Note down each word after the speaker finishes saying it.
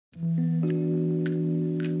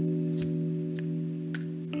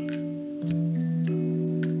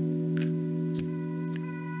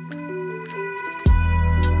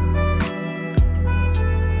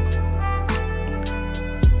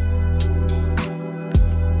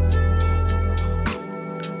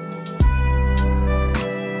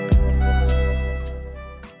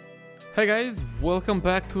Hi guys, welcome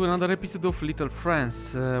back to another episode of Little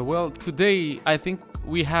France. Well, today I think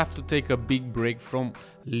we have to take a big break from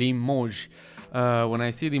Limoges. When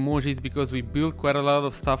I say Limoges, it's because we built quite a lot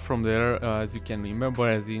of stuff from there, as you can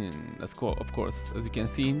remember, of course, as you can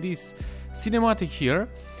see in this cinematic here.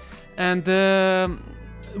 And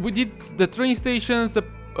we did the train stations, the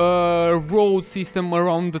road system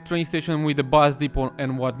around the train station with the bus depot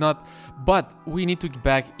and whatnot, but we need to get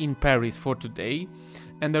back in Paris for today.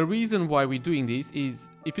 And the reason why we're doing this is,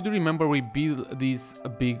 if you do remember, we built this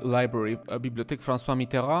big library, Bibliothèque François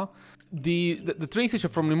Mitterrand. The train station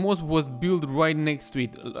from Limoges was built right next to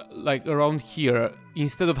it, like around here.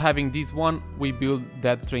 Instead of having this one, we built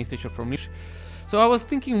that train station from Limoges. So I was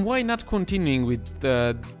thinking, why not continuing with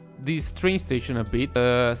this train station a bit?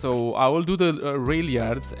 So I will do the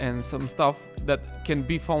Railyards and some stuff that can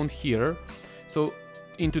be found here. So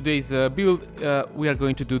in today's build, we are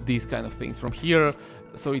going to do these kind of things from here.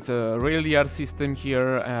 So it's a Railyard system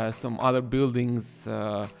here, some other buildings,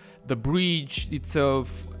 the bridge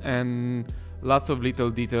itself, and lots of little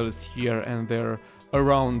details here and there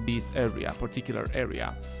around this area, particular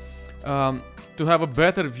area. To have a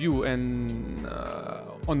better view and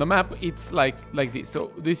on the map, it's like this.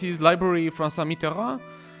 So this is Library François Mitterrand.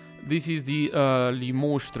 This is the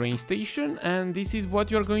Limoges train station, and this is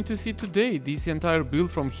what you're going to see today. This entire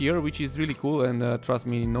build from here, which is really cool, and trust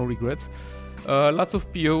me, no regrets. Lots of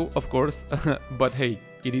PO, of course, but hey,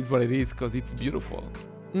 it is what it is because it's beautiful.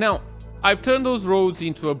 Now, I've turned those roads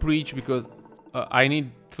into a bridge because I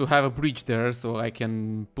need to have a bridge there so I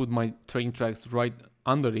can put my train tracks right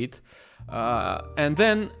under it. And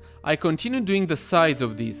then I continue doing the sides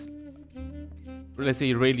of this, let's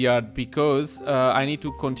say, Railyard, because I need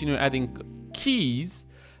to continue adding keys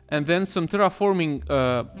and then some terraforming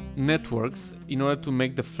networks in order to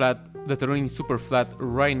make the terrain super flat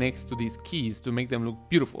right next to these keys to make them look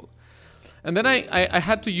beautiful. And then I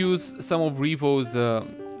had to use some of Revo's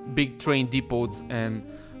big train depots and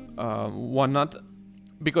whatnot,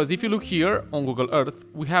 because if you look here on Google Earth,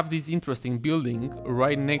 we have this interesting building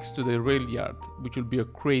right next to the Railyard, which will be a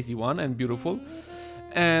crazy one and beautiful.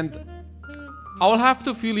 And I'll have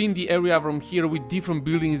to fill in the area from here with different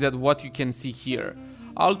buildings than what you can see here.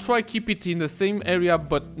 I'll try keep it in the same area,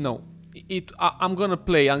 but no. I'm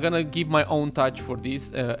gonna give my own touch for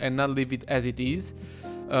this and not leave it as it is.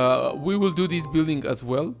 We will do this building as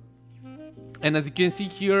well. And as you can see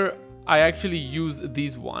here, I actually use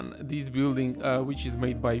this building, which is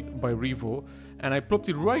made by Revo, and I plopped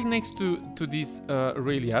it right next to this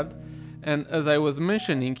Railyard. And as I was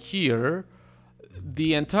mentioning here,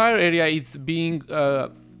 the entire area is being,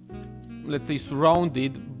 let's say,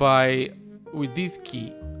 surrounded with this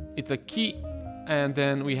key. It's a key, and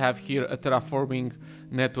then we have here a terraforming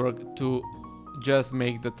network to just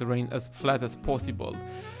make the terrain as flat as possible.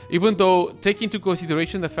 Even though, take into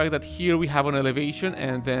consideration the fact that here we have an elevation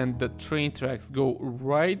and then the train tracks go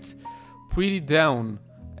right pretty down.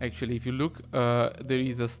 Actually, if you look, there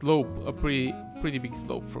is a slope, a pretty big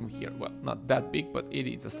slope from here. Well, not that big, but it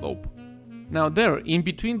is a slope. Now there, in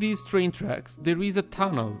between these train tracks, there is a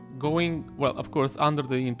tunnel going, well, of course, under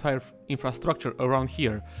the entire infrastructure around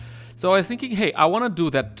here. So I was thinking, hey, I want to do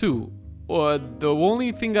that too. The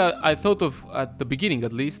only thing I thought of at the beginning,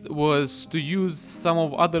 at least, was to use some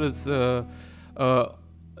of others, the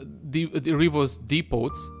Revo's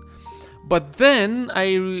depots. But then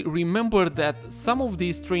I remembered that some of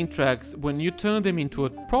these train tracks, when you turn them into a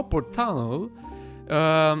proper tunnel,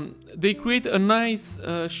 they create a nice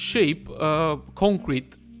shape,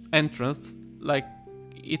 concrete entrance, like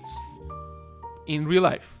it's in real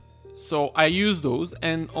life. So I use those,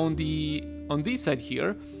 and on this side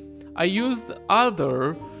here, I used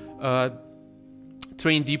other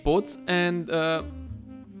train depots and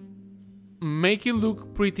make it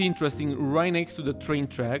look pretty interesting right next to the train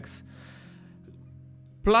tracks.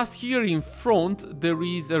 Plus here in front there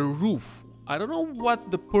is a roof. I don't know what's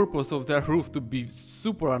the purpose of that roof, to be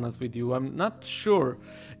super honest with you. I'm not sure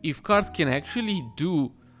if cars can actually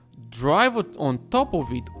drive on top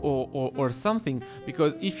of it or something,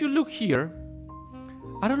 because if you look here,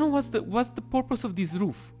 I don't know what's the purpose of this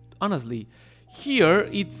roof. Honestly, here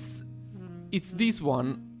it's this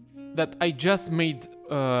one that I just made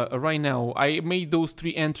right now. I made those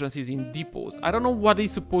 3 entrances in depots. I don't know what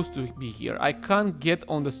is supposed to be here. I can't get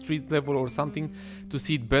on the street level or something to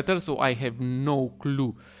see it better, so I have no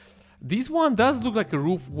clue. This one does look like a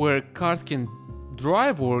roof where cars can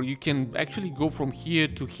drive, or you can actually go from here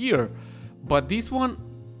to here. But this one,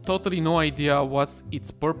 totally no idea what's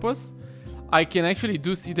its purpose. I can actually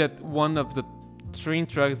see that one of the train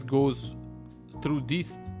tracks goes through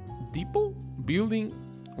this depot building,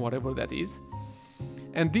 whatever that is,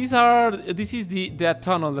 And this is that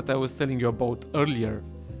tunnel that I was telling you about earlier,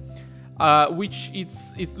 which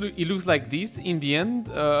it looks like this in the end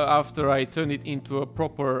after I turn it into a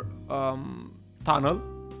proper tunnel.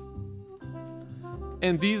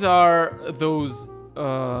 And these are those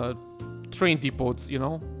train depots, you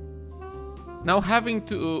know. Now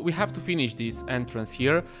we have to finish this entrance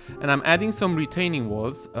here, and I'm adding some retaining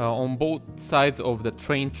walls on both sides of the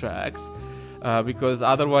train tracks, because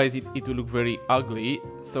otherwise it will look very ugly.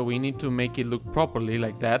 So we need to make it look properly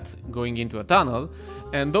like that, going into a tunnel.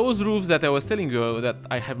 And those roofs that I was telling you that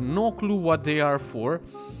I have no clue what they are for,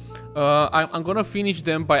 I'm gonna finish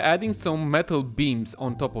them by adding some metal beams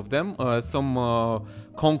on top of them, some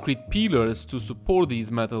concrete pillars to support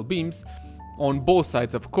these metal beams on both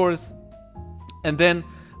sides, of course. And then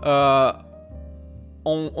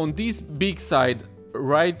on this big side,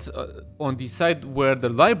 right on the side where the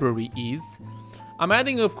library is, I'm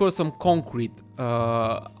adding, of course, some concrete.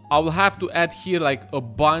 I will have to add here like a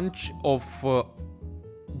bunch of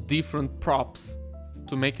different props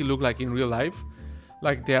to make it look like in real life,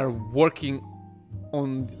 like they are working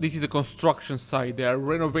on. This is a construction site. They are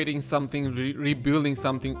renovating something, rebuilding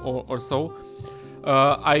something, or so.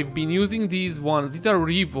 I've been using these ones. These are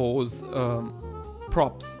Revo's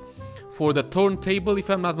props for the turntable, if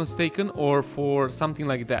I'm not mistaken, or for something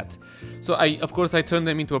like that. So of course I turn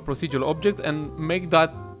them into a procedural object and make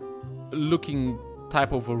that looking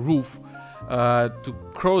type of a roof to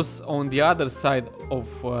cross on the other side of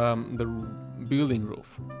the building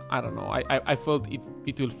roof. I don't know, I felt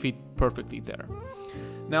it will fit perfectly there.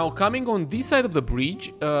 Now coming on this side of the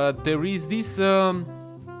bridge, there is this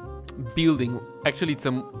building. Actually it's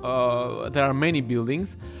there are many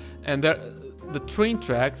buildings, and the train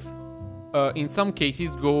tracks in some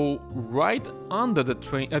cases go right under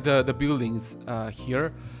the buildings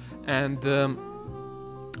here, and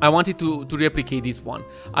I wanted to replicate this one.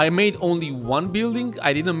 I made only one building.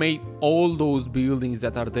 I didn't make all those buildings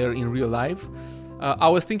that are there in real life. I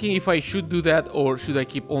was thinking if I should do that or should I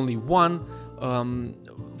keep only one,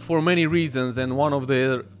 for many reasons, and one of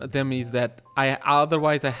them is that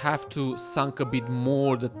otherwise I have to sunk a bit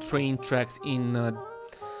more the train tracks in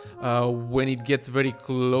when it gets very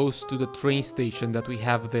close to the train station that we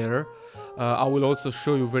have there. I will also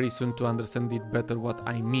show you very soon to understand it better what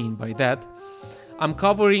I mean by that. I'm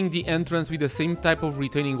covering the entrance with the same type of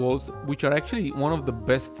retaining walls, which are actually one of the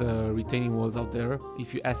best retaining walls out there,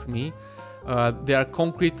 if you ask me. They are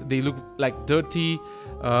concrete, they look like dirty.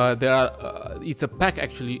 It's a pack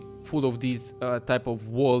actually full of these type of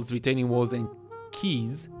walls, retaining walls and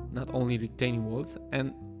keys, not only retaining walls.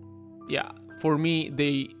 And yeah, for me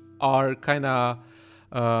they are kind of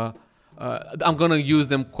I'm gonna use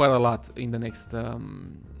them quite a lot in the next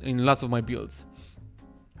in lots of my builds.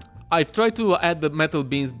 I've tried to add the metal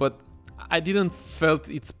beams, but I didn't felt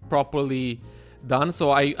it's properly done,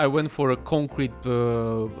 so I went for a concrete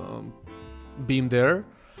beam there.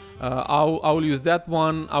 I will use that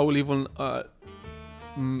one. I will even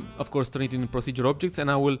of course turn it into procedural objects, and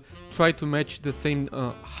I will try to match the same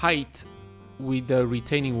height with the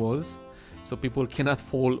retaining walls, so people cannot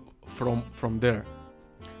fall from there.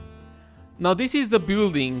 Now this is the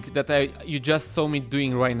building that you just saw me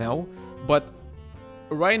doing right now, but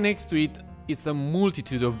right next to it it's a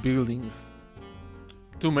multitude of buildings,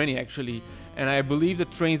 too many actually, and I believe the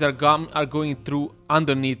trains are going through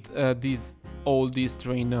underneath these buildings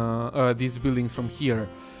from here,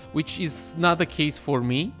 which is not the case for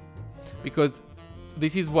me, because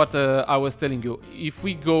this is what I was telling you. If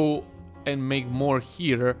we go and make more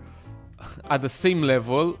here at the same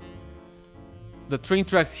level, the train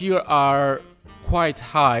tracks here are quite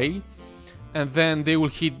high, and then they will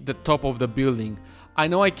hit the top of the building. I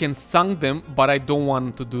know I can sunk them, but I don't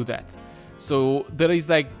want to do that. So there is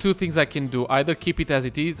like two things I can do: either keep it as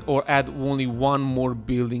it is or add only one more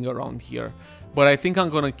building around here. But I think I'm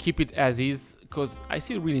gonna keep it as is, because I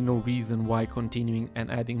see really no reason why continuing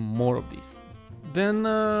and adding more of this. Then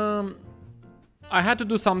I had to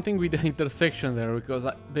do something with the intersection there, because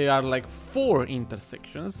there are like 4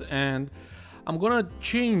 intersections, and I'm gonna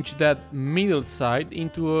change that middle side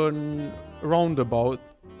into a roundabout,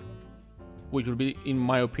 which will be, in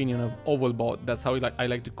my opinion, an ovalbout. That's how I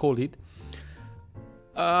like to call it.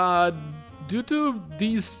 Due to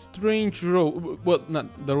these strange roads, well,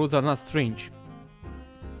 the roads are not strange.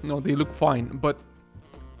 No, they look fine, but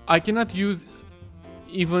I cannot use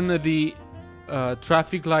even the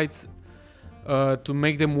traffic lights to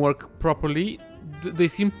make them work properly.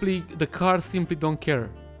 The cars simply don't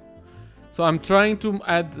care. So I'm trying to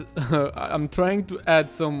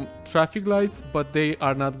add some traffic lights, but they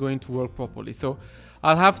are not going to work properly. So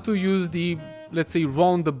I'll have to use the, let's say,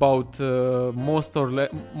 roundabout, more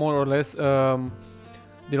or less, the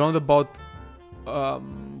roundabout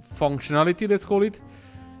functionality, let's call it.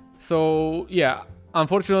 So yeah,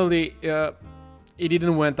 unfortunately, it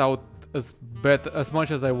didn't went out as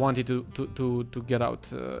much as I wanted to get out,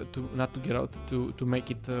 to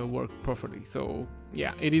make it work properly. So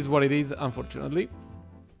yeah, it is what it is, unfortunately.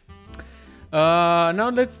 Now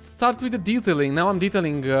let's start with the detailing. Now I'm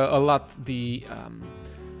detailing a lot the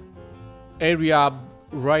area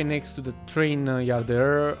right next to the train yard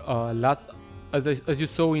there. Lots, as you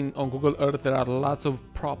saw on Google Earth, there are lots of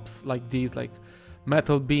props like these, like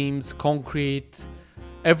metal beams, concrete,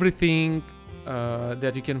 everything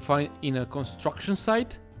that you can find in a construction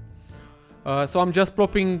site. So I'm just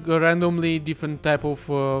plopping randomly different type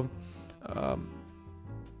of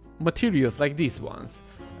materials like these ones.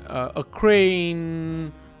 A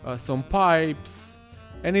crane, some pipes,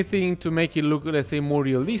 anything to make it look, let's say, more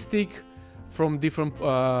realistic from different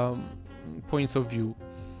points of view.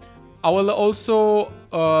 I will also,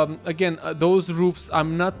 again, those roofs,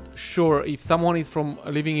 I'm not sure if someone is from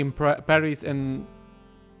living in Paris and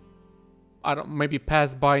I don't, maybe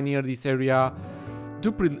pass by near this area,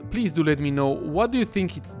 please do let me know. What do you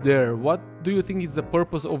think it's there? What do you think is the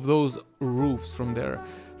purpose of those roofs from there?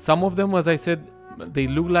 Some of them, as I said, they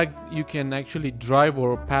look like you can actually drive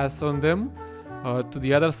or pass on them to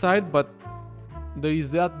the other side, but there is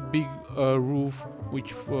that big roof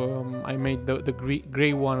which I made, the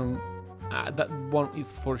gray one. That one is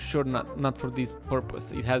for sure not for this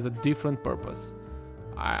purpose. It has a different purpose,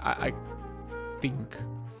 I think.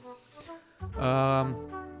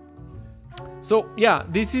 So yeah,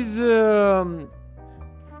 this is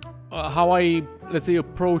how I, let's say,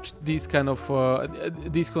 approached this kind of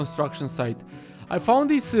this construction site. I found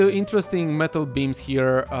these interesting metal beams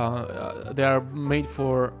here. They are made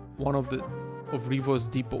for one of Revo's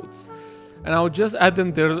depots, and I'll just add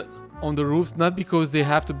them there on the roofs, not because they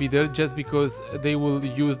have to be there, just because they will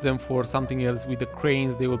use them for something else. With the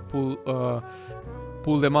cranes, they will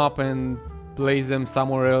pull them up and place them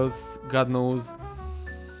somewhere else. God knows.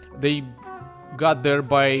 They got there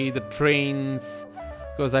by the trains,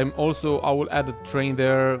 because I will add a train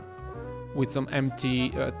there with some empty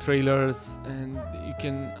trailers, and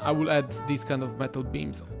I will add these kind of metal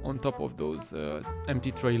beams on top of those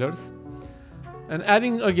empty trailers, and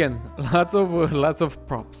adding again lots of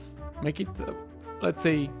props. Make it, let's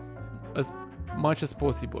say, as much as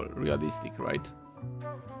possible realistic, right?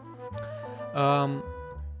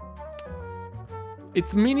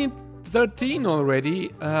 It's minute 13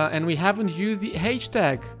 already, and we haven't used the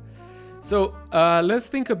hashtag. So let's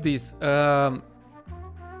think of this.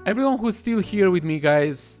 Everyone who's still here with me,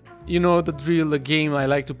 guys, you know the drill, the game I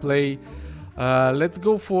like to play. Let's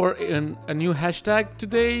go for a new hashtag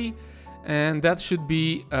today, and that should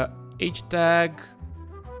be hashtag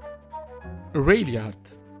Railyard.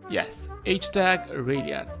 Yes, hashtag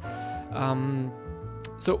Railyard.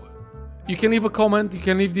 So you can leave a comment. You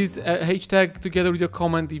can leave this hashtag together with your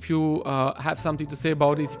comment if you have something to say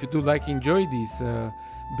about this. If you do enjoy this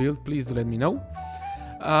build, please do let me know.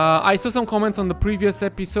 I saw some comments on the previous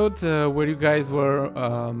episode where you guys were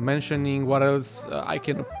mentioning what else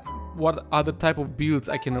what other type of builds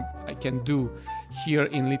I can do here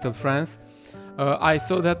in Little France. I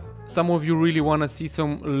saw that some of you really want to see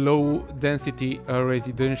some low density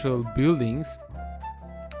residential buildings,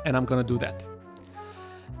 and I'm gonna do that.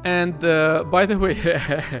 And by the way,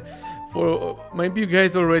 for maybe you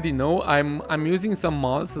guys already know, I'm using some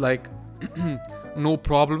mods like no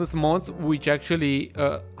problems mods, which actually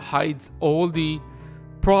hides all the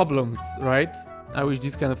problems, right? I wish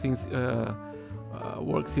these kind of things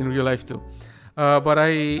works in real life too.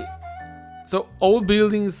 So all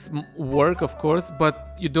buildings work, of course,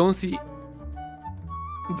 but you don't see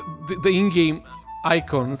the in-game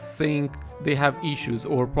icons saying they have issues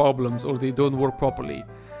or problems or they don't work properly.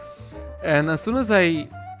 And as soon as I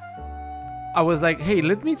was like, hey,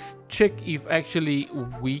 let me check if actually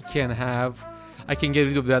I can get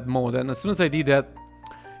rid of that mode. And as soon as I did that,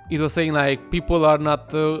 it was saying like people are not,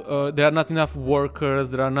 there are not enough workers,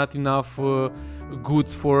 there are not enough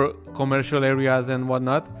goods for commercial areas and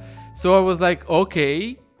whatnot. So I was like,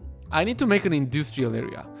 okay, I need to make an industrial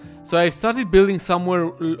area. So I started building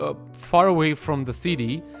somewhere far away from the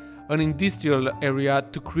city, an industrial area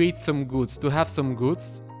to create some goods, to have some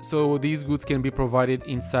goods. So these goods can be provided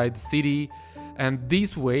inside the city. And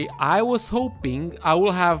this way, I was hoping I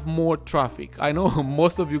will have more traffic. I know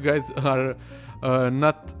most of you guys are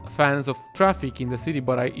not fans of traffic in the city,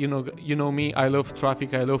 but you know me, I love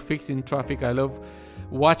traffic, I love fixing traffic, I love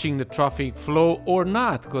watching the traffic flow or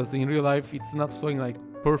not, because in real life it's not flowing like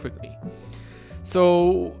perfectly.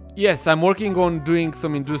 So yes, I'm working on doing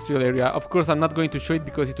some industrial area. Of course, I'm not going to show it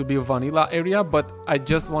because it will be a vanilla area, but I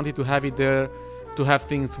just wanted to have it there to have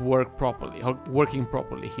things work properly, or working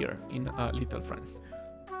properly here in Little France.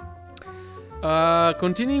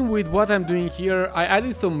 Continuing with what I'm doing here, I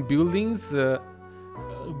added some buildings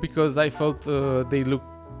because I felt they look,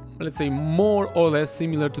 let's say, more or less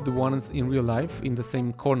similar to the ones in real life in the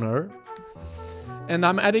same corner. And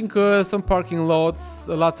I'm adding some parking lots,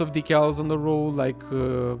 lots of decals on the road, like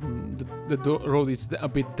the road is a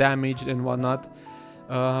bit damaged and whatnot.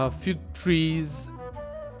 A few trees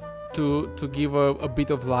to give a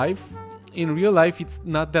bit of life. In real life, it's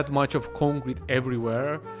not that much of concrete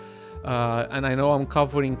everywhere. And I know I'm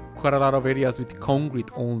covering quite a lot of areas with concrete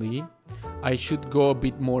only. I should go a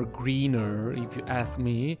bit more greener, if you ask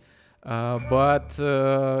me. But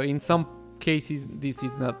in some cases this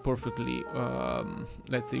is not perfectly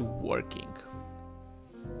let's say working.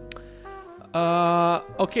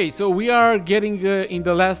 Okay, so we are getting in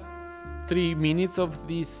the last 3 minutes of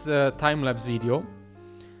this time-lapse video.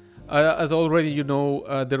 As already you know,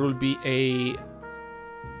 there will be a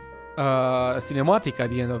cinematic at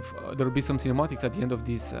the end of there will be some cinematics at the end of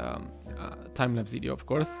this time-lapse video, of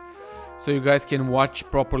course, so you guys can watch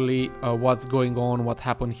properly what's going on, what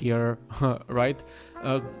happened here. Right?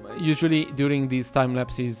 Usually during these time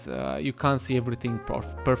lapses you can't see everything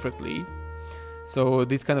perfectly, so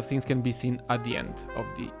these kind of things can be seen at the end of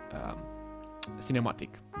the cinematic,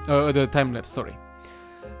 the time lapse, sorry.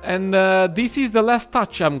 And this is the last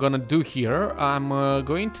touch I'm gonna do here. I'm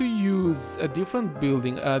going to use a different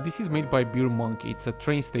building. This is made by Beer Monkey. It's a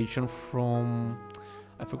train station from,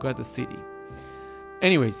 I forgot the city.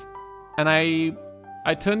 Anyways, and I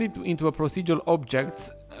turned it into a procedural object,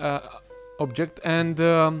 and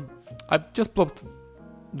I just plopped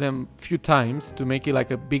them a few times to make it like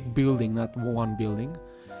a big building, not one building.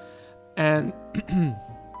 And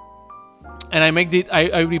and I make it.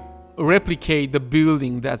 I replicate the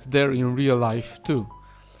building that's there in real life too.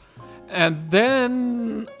 And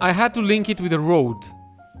then I had to link it with a road.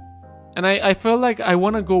 And I felt like I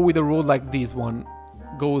want to go with a road like this one.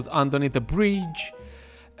 Goes underneath the bridge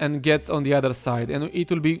and gets on the other side. And it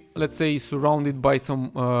will be, let's say, surrounded by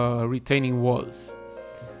some retaining walls.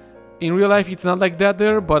 In real life it's not like that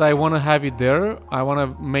there, but I want to have it there. I want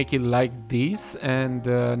to make it like this and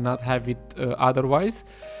not have it otherwise.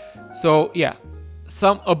 So yeah,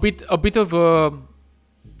 a bit of a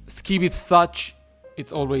Skibitth such,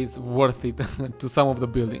 it's always worth it to some of the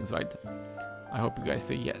buildings, right? I hope you guys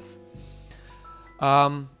say yes.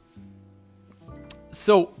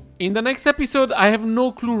 So in the next episode, I have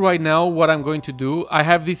no clue right now what I'm going to do. I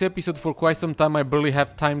have this episode for quite some time. I barely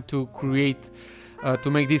have time to create, to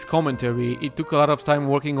make this commentary. It took a lot of time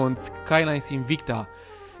working on Skylines Invicta.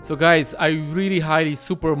 So guys, I really highly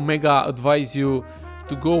super mega advise you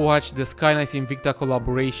to go watch the Skylines Invicta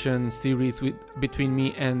collaboration series between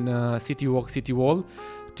me and City Walk City Wall,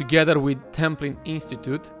 together with Templin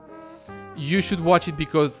Institute. You should watch it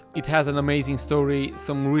because it has an amazing story,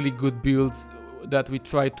 some really good builds that we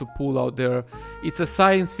tried to pull out there. It's a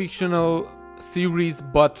science fictional series,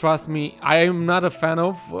 but trust me, I am not a fan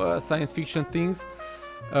of science fiction things,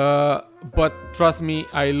 but trust me,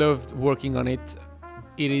 I loved working on it.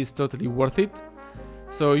 It is totally worth it.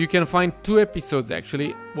 So you can find 2 episodes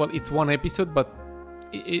actually. Well, it's 1 episode, but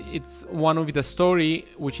it's one with a story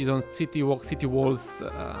which is on City Walk City Wall's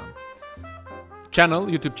channel,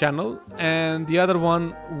 YouTube channel, and the other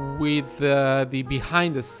one with the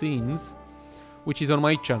behind the scenes, which is on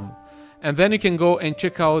my channel. And then you can go and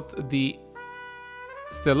check out the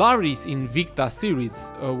Stellaris Invicta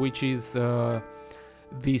series, which is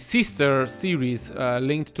the sister series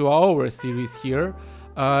linked to our series here.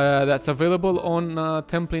 That's available on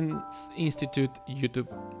Templin Institute YouTube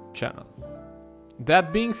channel.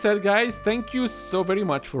 That being said, guys, thank you so very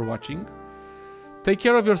much for watching. Take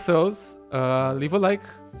care of yourselves, leave a like,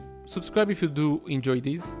 subscribe if you do enjoy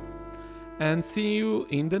this, and see you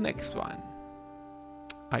in the next one.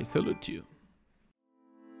 I salute you.